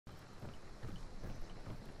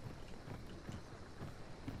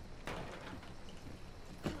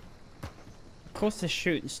course the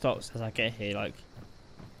shooting stops as I get here, like.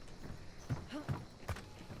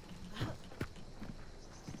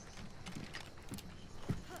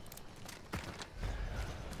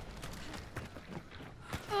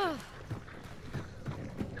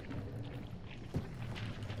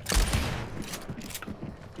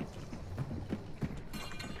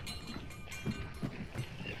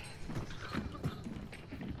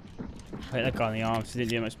 I hit that guy in the arms, he didn't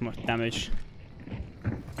do much damage.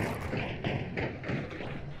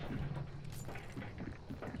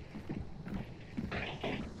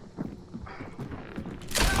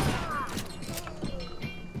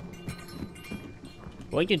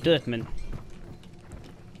 What are you doing, man?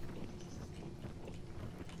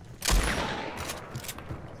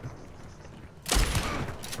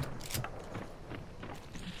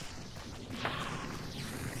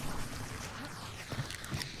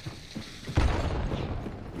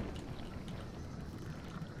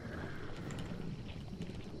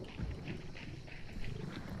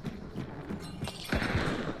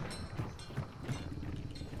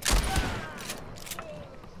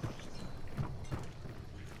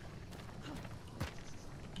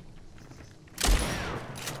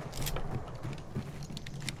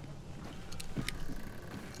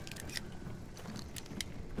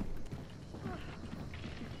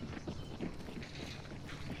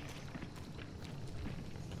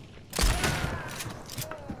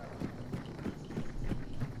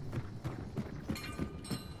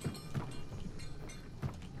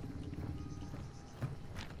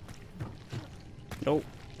 Oh.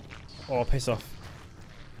 Oh, piss off.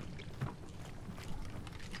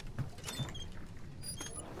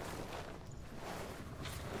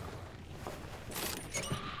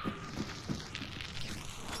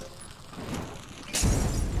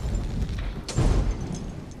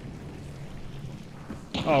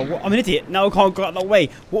 Oh, what? I'm an idiot. Now I can't go out that way.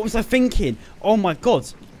 What was I thinking? Oh my god.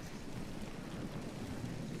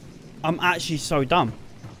 I'm actually so dumb.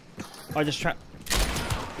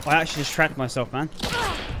 I actually just trapped myself, man.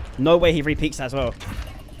 No way he repeats that as well.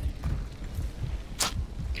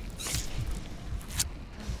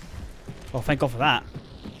 Oh, thank God for that.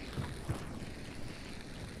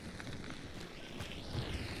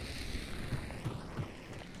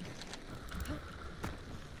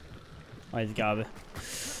 I need to get out of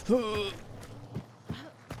here.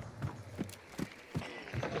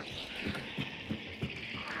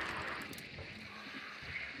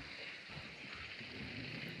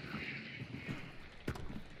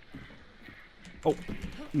 Oh,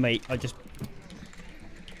 mate, I just...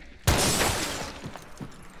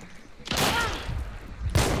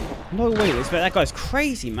 No way, that guy's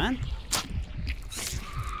crazy, man.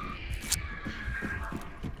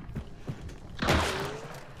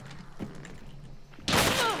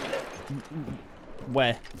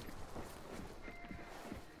 Where?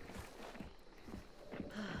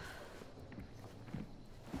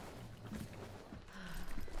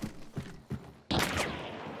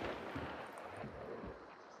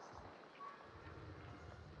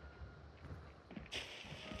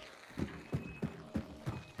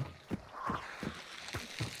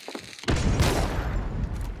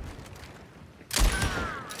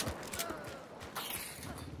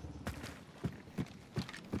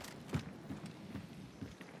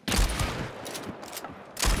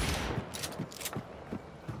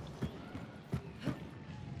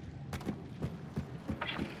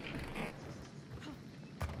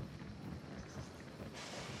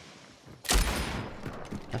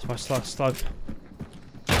 That's my slug.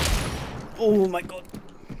 Oh my god.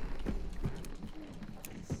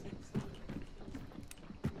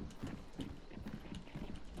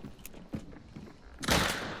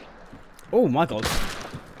 Oh my god.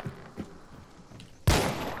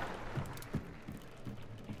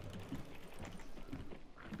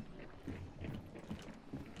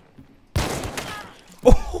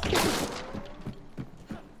 Oh.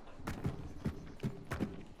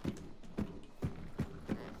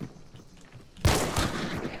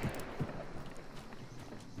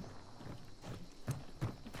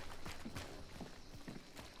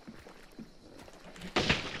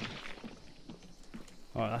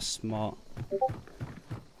 Oh, that's smart.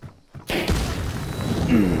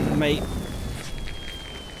 Mate.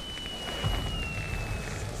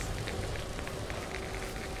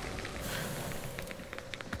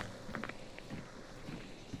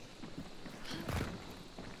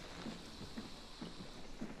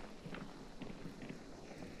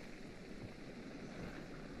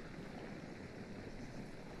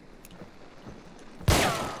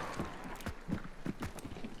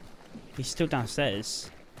 He's still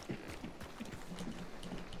downstairs.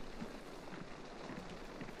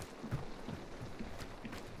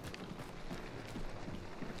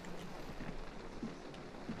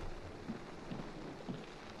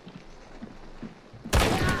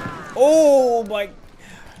 Oh my.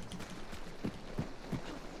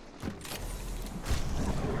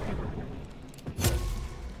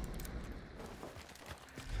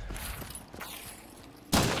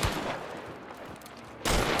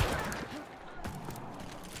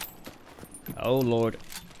 Oh Lord,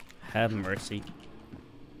 have mercy.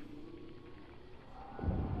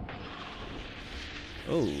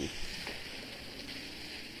 Oh,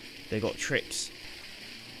 they got tricks.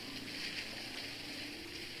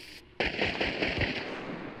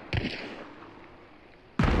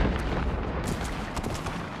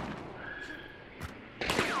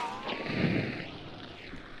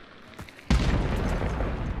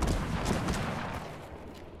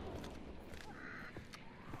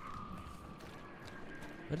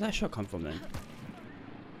 Where did that shot come from then?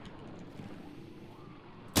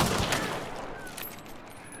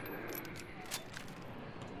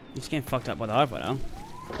 He's getting fucked up by the hive right now.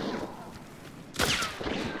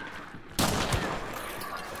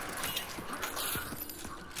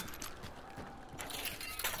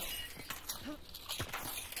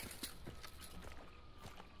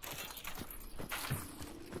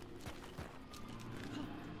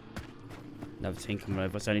 Another team coming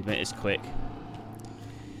over. It's only been this quick.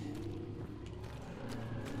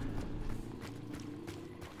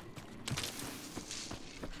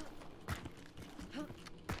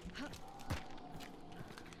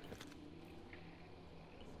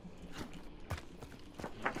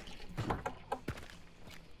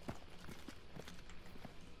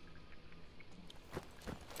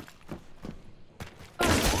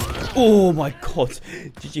 Oh my god!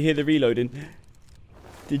 Did you hear the reloading?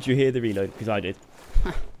 Did you hear the reload? Because I did.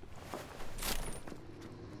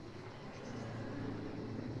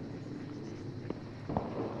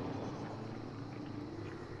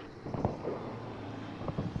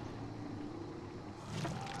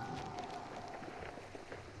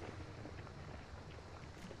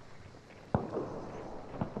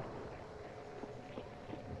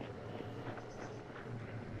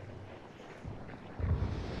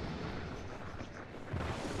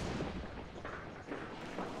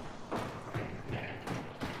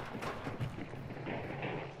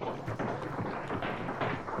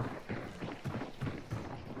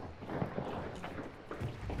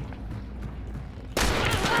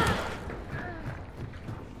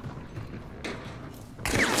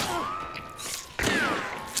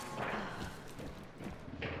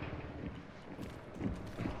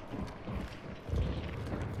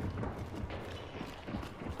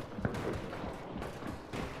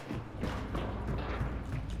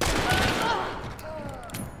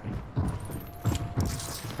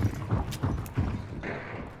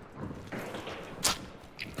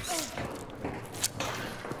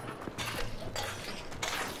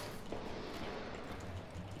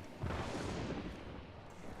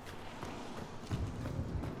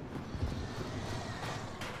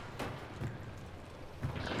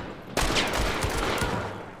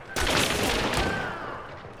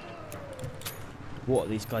 What are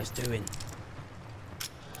these guys doing?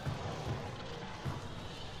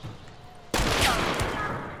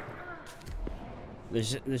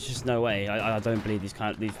 There's just no way. I don't believe these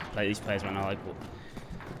players right now. Like, what?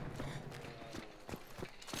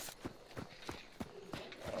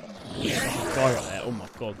 Guy right there. Oh my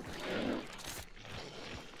god.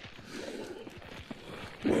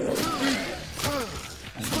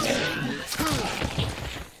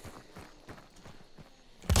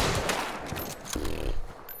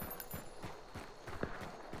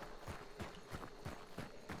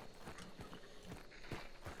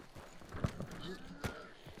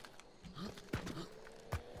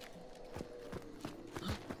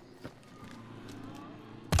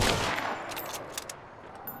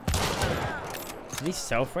 Are these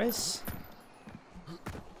self-res?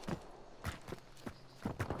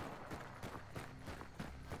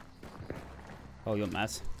 Oh, you're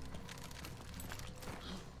mad.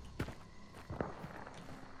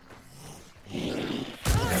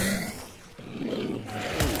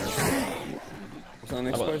 Was that an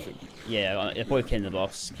explosion? Yeah, I probably killed the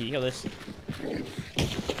boss. Can you kill this?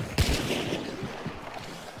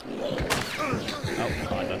 Oh,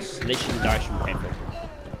 God, that's literally the direction we came from.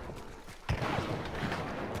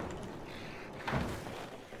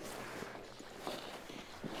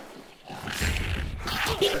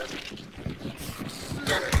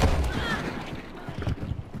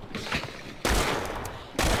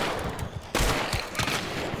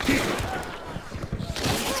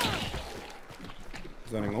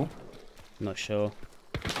 Is there any more? I'm not sure.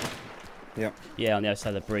 Yep. Yeah, on the other side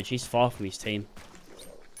of the bridge. He's far from his team.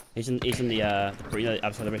 He's in the you know, the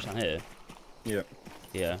other side of the bridge down here. Yep.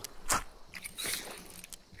 Yeah.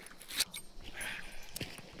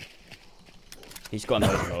 He's got an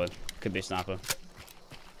overroll. Could be a sniper.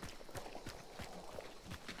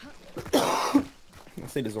 I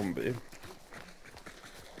see the zombie.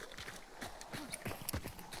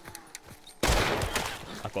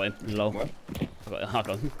 I got him. Lol. What? I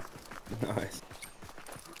got him. Nice.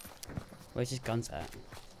 Where's his guns at?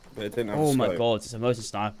 But it didn't have a Oh my scope. god, it's a motion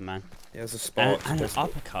sniper, man. He has a spark. And an pistol.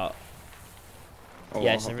 uppercut. Oh,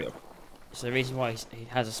 Yeah, I'll so, help you. so the reason why he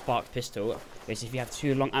has a spark pistol is if you have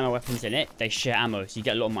two long ammo weapons in it, they share ammo, so you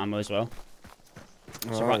get a lot more ammo as well.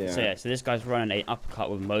 So, Oh, yeah. So this guy's running an uppercut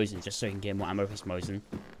with Mosin just so he can get more ammo for his Mosin.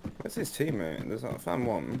 Where's his teammate? I found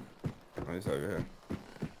one. Oh, he's over here.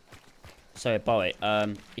 So, by the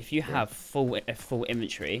way, if you have full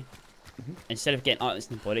inventory, instead of getting items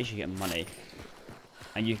in the bodies, you get money.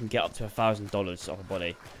 And you can get up to $1,000 off a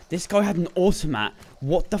body. This guy had an automat.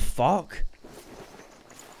 What the fuck?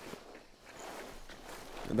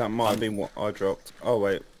 That might have been what I dropped. Oh,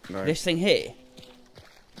 wait. No. This thing here.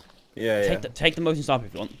 Yeah, Take the motion sniper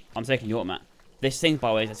if you want. I'm taking the automat. This thing, by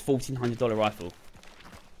the way, is a $1,400 rifle.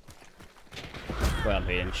 Well, I'm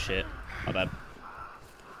being shit. My bad.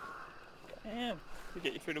 Damn. We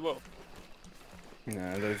get you through the wall.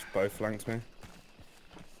 No, those both flanked me.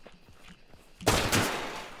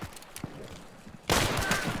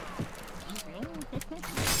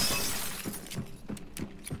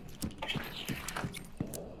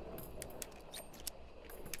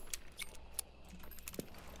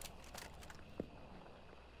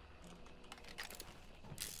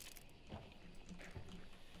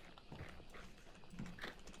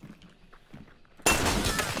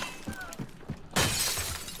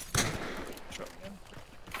 Shotgun.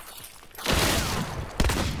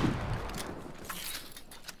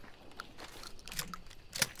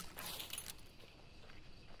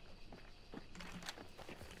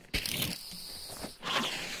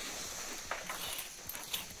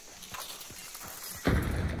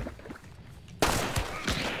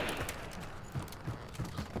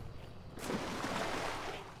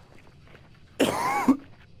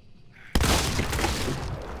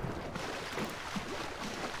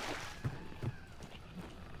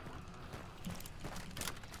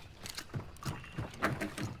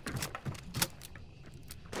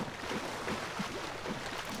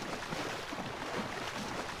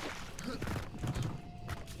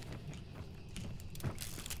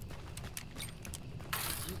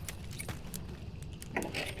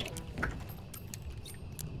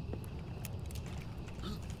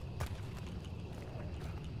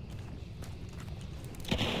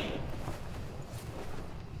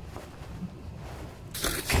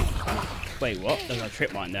 Wait, what? There's a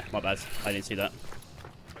trip mine there. My bad. I didn't see that.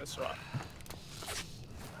 That's right.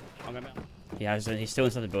 Yeah, he's still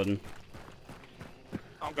inside the building.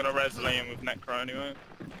 I'm gonna res Liam with Necro anyway.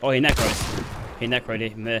 Oh, he necros. He necroed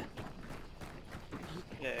him there.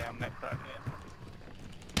 Yeah, I'm Necro,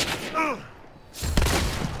 yeah.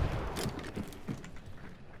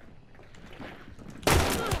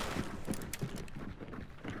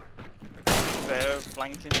 They're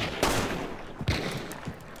flanking.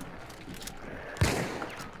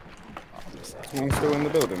 Someone still in the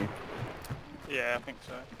building? Yeah, I think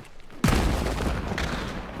so.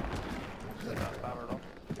 That barrel off.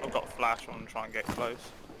 I've got flash on and try and get close.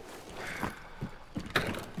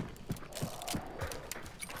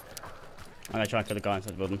 I'm gonna try and kill the guy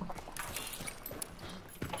inside the building.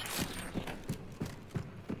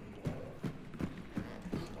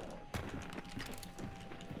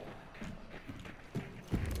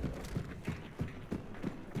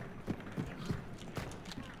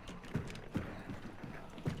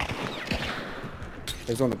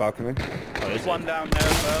 He's on the balcony. Oh, There's one down there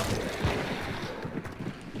as well.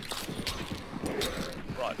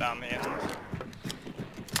 Right down the end.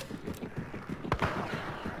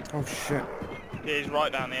 Oh shit. Yeah, he's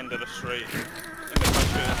right down the end of the street. In the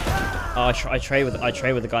bushes. Oh, I trade with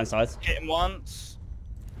the guy inside. Hit him once.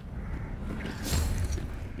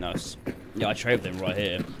 Nice. Yeah, I trade with him right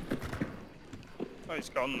here. Oh, he's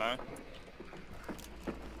gone though.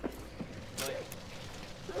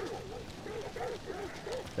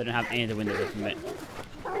 They don't have any of the windows open, mate.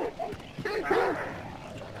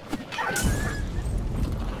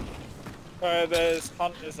 There's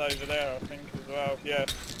hunters over there, I think, as well. Yeah,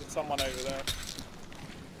 there's someone over there.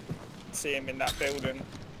 See him in that building.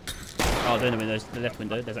 Oh, they're in the windows. The left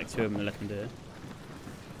window. There's like two of them in the left window.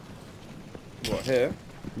 What, here?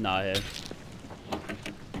 No, here. I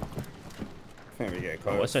think we get Oh,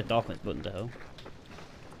 close. it's so dark on this button, the hell?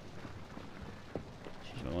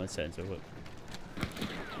 She's not one set into it.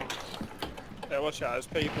 Yeah, watch out, there's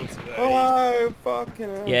people to the Oh, fucking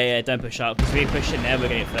hell. Yeah, don't push out, because if we push in there, we're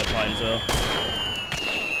going to get third party as well.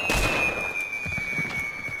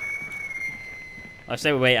 I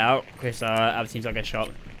say we wait out because other teams don't get shot.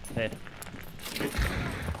 Here.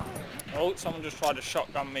 Oh, someone just tried to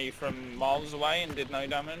shotgun me from miles away and did no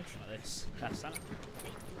damage. Like this. That's that.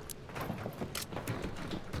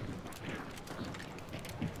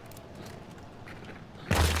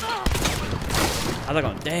 How'd I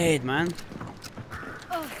got dead, man?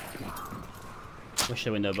 Push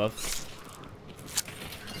the window above.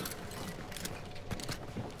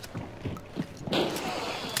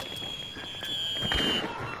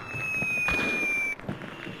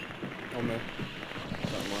 On me.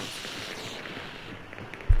 That one.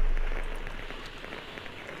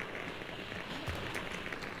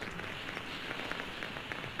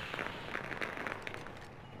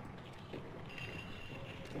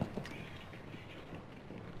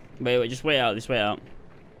 Wait, just wait out. Just wait out.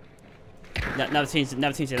 Another team's on me.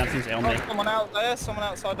 Oh, someone out there, someone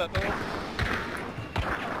outside that door.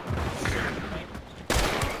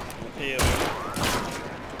 Here.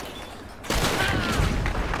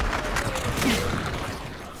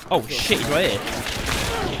 Oh shit, he's right here.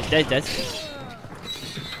 Dead.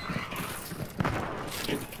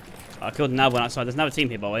 I killed another one outside. There's another team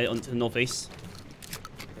here, by the way, on to the northeast.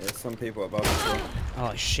 There's some people above us. Well.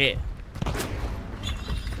 Oh shit.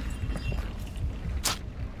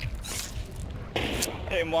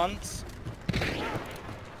 Hit him once.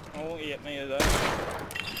 Oh, he hit me as well.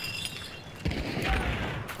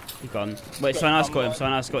 He's gone. Wait, someone else got him.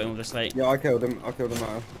 Someone else got him with a slate. Yeah, I killed him. I killed him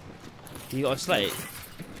out. You got a slate?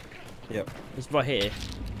 Yep. He's right here.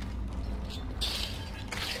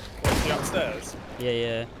 Was he upstairs?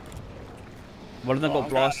 Yeah. One of them got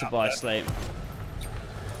blasted by a slate.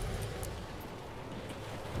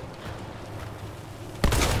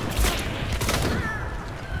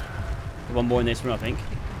 One more in this room, I think.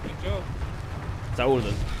 Good job. Is that all of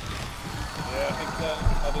them? Yeah, I think so.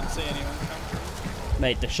 I didn't see anyone come.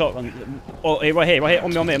 Mate, the shotgun. Oh, hey, right here. On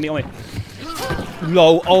me.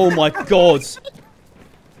 Lol, oh my god.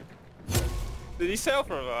 Did he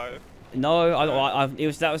self-revive? No, he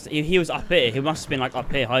was up here. He must have been like up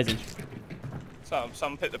here hiding. So,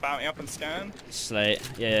 someone picked the bounty up and scanned? Slate.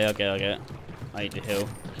 Yeah, I get it. I need to heal.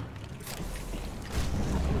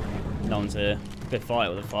 No one's here. Good fight,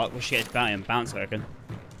 what the fuck? Well, shit, it's bounty and bounce, I reckon.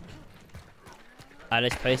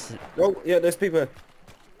 Let's place it. Oh, yeah, there's people here.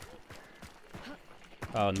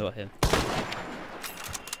 Oh, not him.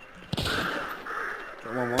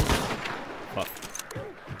 Got one. Fuck.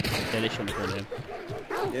 Yeah, they shot me for him.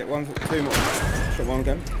 Yeah, two more. Shot one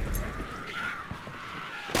again.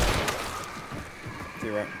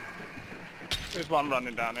 You're right. There's one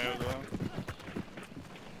running down here as well.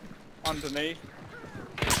 Underneath.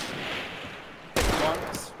 Hit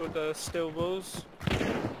once with the steel balls.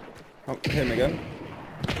 Oh, him again.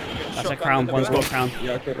 That's a crown. One's got a crown.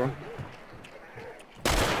 Yeah, I killed one.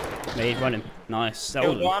 Yeah, he's running. Nice. That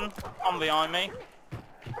all Killed one. One behind me.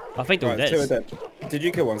 I think they're all Right, two are dead. dead. Did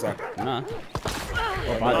you kill one, Zach? Nah.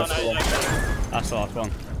 Oh, Right, no, that's the one. That's the last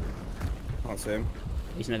one. Can't see him.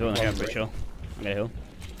 He's in the building here, I'm pretty sure. I'm gonna heal.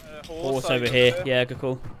 Horse Horse over here. Yeah, good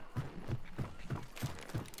call.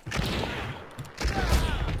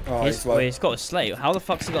 Oh, he's low. Wait, he's got a slate. How the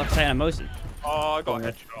fuck's he got a slate and a Mosin? Oh, I got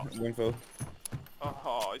a headshot. Winfield.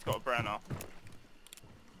 Oh, he's got a Brenner.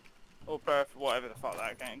 Or Berth, whatever the fuck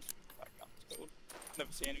that game's. That gun's called.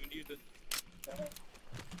 Never see anyone use it.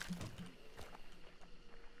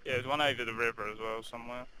 Yeah, there's one over the river as well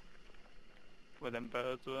somewhere. Where them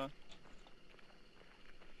birds were.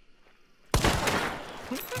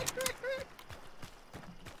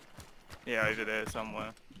 Yeah, over there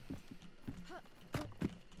somewhere.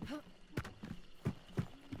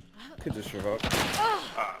 Could just revolt.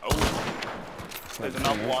 Oh. There's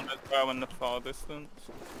another one as well in the far distance.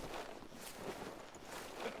 Don't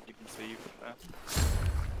know if you can see from there.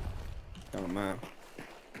 Oh man.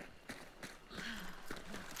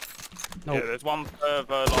 Nope. Yeah, there's one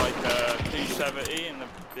further, like 270 in the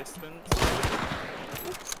distance.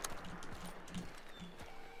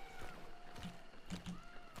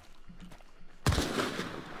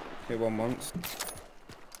 Hit one once.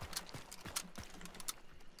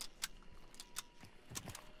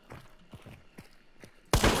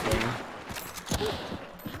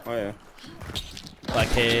 Oh yeah. Like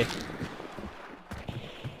here.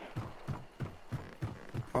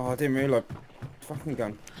 Oh, I didn't realise. Fucking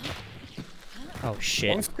gun. Oh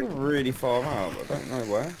shit. I'm still really far out, but I don't know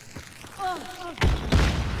where.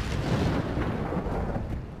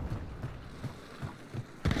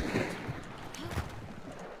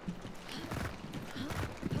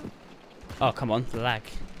 Oh, come on, the lag.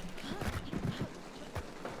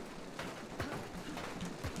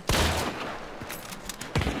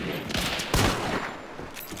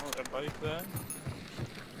 Oh, they're both there.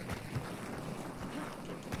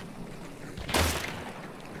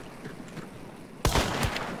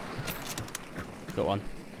 one.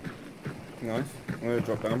 Nice. I'm gonna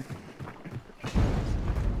drop down.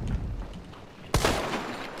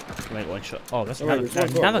 Wait, one shot. Oh, that's Oh, wait, another,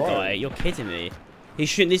 there's one another right. guy. You're kidding me. He's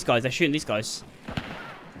shooting these guys. They're shooting these guys.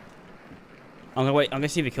 I'm gonna wait. I'm gonna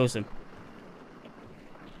see if he kills them.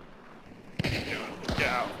 Get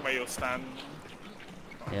out where you're standing.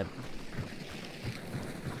 Yep.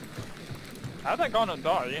 How'd that guy not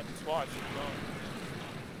die? Yeah, twice.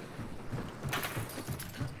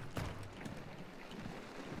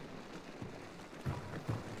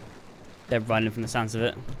 They're running from the sounds of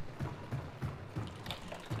it.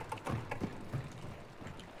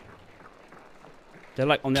 They're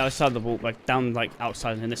like on the other side of the wall, like down like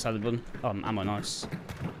outside and this side of the building. Oh, ammo, nice.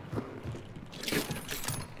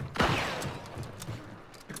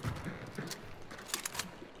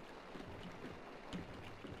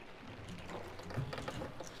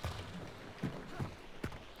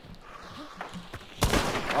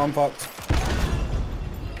 I'm fucked.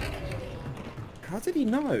 How did he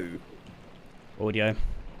know? Audio.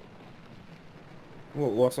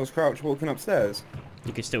 What, whilst I was crouched walking upstairs?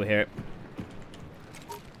 You can still hear it.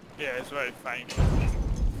 Yeah, it's very faint.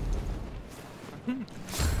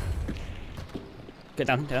 Get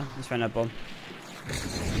down, yeah. Let's find that bomb.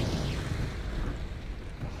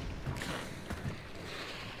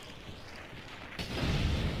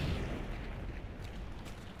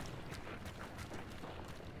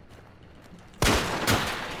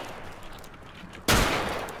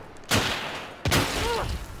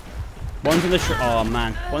 One's in the tree. Oh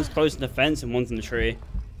man, one's close to the fence and one's in the tree.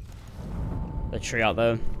 The tree out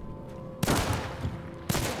there.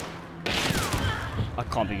 I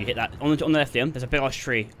can't believe you hit that. On the left, Liam, there's a big ass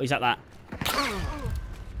tree. Oh, he's at that.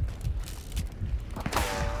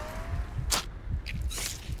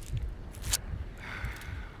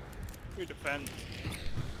 Good defense.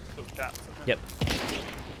 Little gaps, I think. Yep.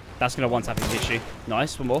 That's gonna one tap his issue.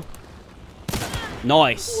 Nice, one more.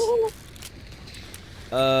 Nice.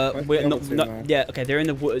 We're not, yeah, okay, they're in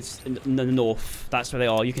the woods in the north. That's where they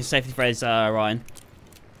are. You can safely res Ryan.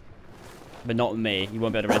 But not me. You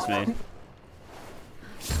won't be able to res me.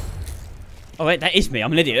 Oh wait, that is me.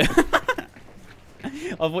 I'm an idiot.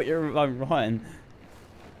 I thought you were Ryan.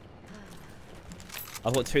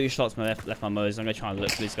 I've got 2 shots my left my Mose. I'm gonna try and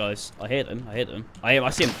look for these guys. I hear them. I hear them. I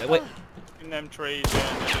see them. Wait. In them trees,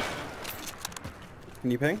 yeah.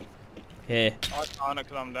 Can you ping? Here. I can't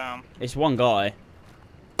because I'm down. It's one guy.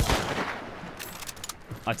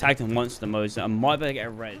 I tagged him once to the Mose. I might better get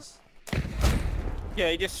a res.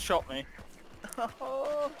 Yeah, he just shot me.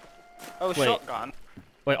 Oh, Wait. shotgun.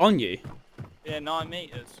 Wait, on you? Yeah, 9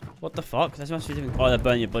 meters. What the fuck? That's must be different. Oh, they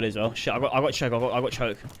burn your body as well. Shit, I got choke. I got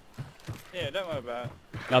choke. Yeah, don't worry about it.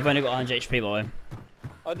 No, I've only got 100 HP by the way.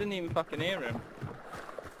 I didn't even fucking hear him.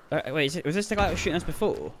 Wait, was this the guy that was shooting us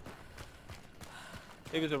before?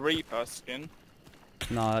 It was a Reaper skin.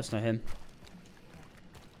 No, that's not him.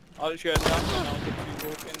 I literally had nothing. I was literally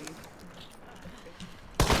walking.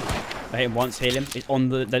 I hit him once, heal him. He's on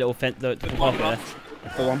the little fence. The There's path one there. left.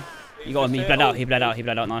 Got one. You got him. He bled out. He bled out. He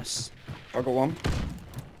bled out. Nice. I got one.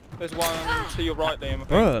 There's one to your right, Liam. I think.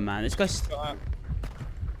 Bro, man, this guy's. Got out.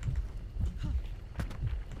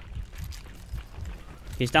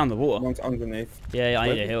 He's down the water. One's underneath. Yeah, I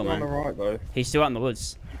need a Where's heal, the one man. on the right though. He's still out in the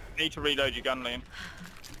woods. You need to reload your gun, Liam.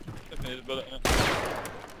 Definitely there's a bullet in it.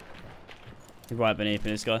 He's right beneath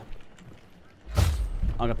me, this guy. I'm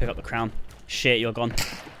gonna pick up the crown. Shit, you're gone.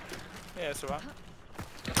 Yeah, it's alright.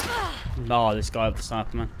 Oh, this guy with the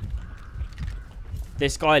sniper, man.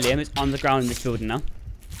 This guy, Liam, is underground in this building now.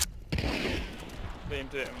 Liam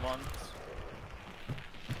did it in once.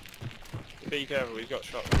 Be careful, he's got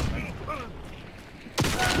shotgun.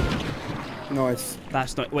 Nice.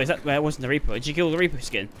 That's not. Wait, is that? Where wasn't the Reaper? Did you kill the Reaper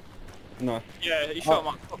skin? No. Yeah, he shot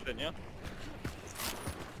my cop, didn't you?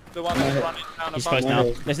 The one that's running down He's above. close now.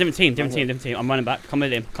 There's a different team. I'm running back. Come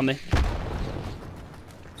with him. Come here.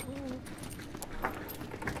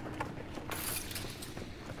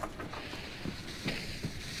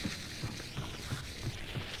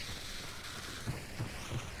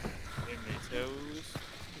 In these hills.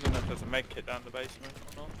 I don't know if there's a med kit down the basement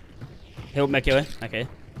or not. He'll make it away. Okay.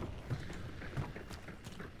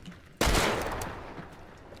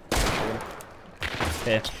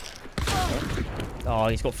 Here. Oh,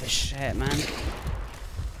 he's got fish. Shit, man.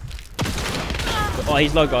 Oh,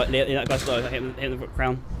 he's low, guy. That guy's low. Hit him the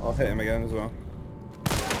crown. I'll hit him again as well.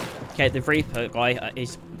 Okay, the Reaper guy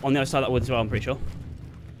is on the other side of that wood as well, I'm pretty sure.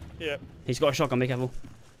 Yeah. He's got a shotgun, be careful.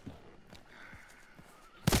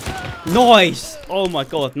 Nice! Oh my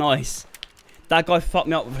god, nice. That guy fucked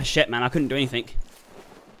me up with a shit, man. I couldn't do anything.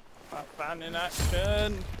 That fan in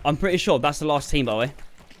action. I'm pretty sure that's the last team, by the way.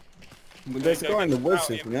 There's a guy in the woods,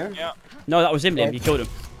 isn't there? Yeah. No, that was him, Liam. You killed him.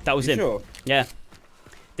 That was You him. sure? Yeah.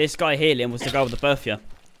 This guy here, Liam, was the guy with the Berthia.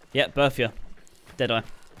 Yep, Berthia. Deadeye.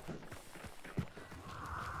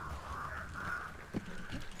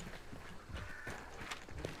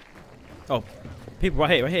 Oh, people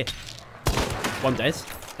right here, right here. One dead.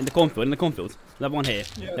 In the cornfield, in the cornfield. Another one here.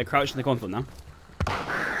 Yeah. They're crouched in the cornfield now.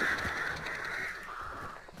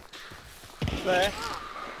 There.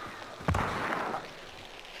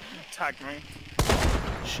 Tag me.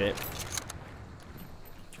 Shit.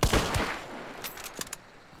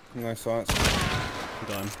 No sights.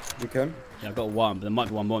 Got him. You can? Yeah, I've got one, but there might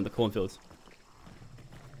be one more in the cornfield.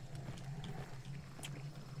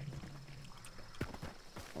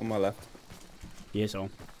 On my left. Yes, on.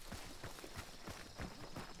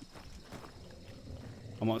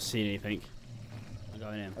 I'm not seeing anything. I'm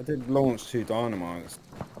going in. I did launch 2 dynamites.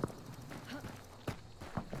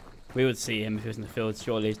 We would see him if he was in the field.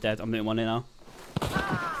 Surely he's dead. I'm doing one in now.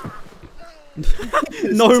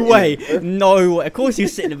 No way! No way! Of course he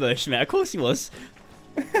was sitting in the bush, mate. Of course he was.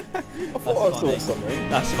 I thought I saw something.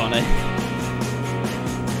 That's funny.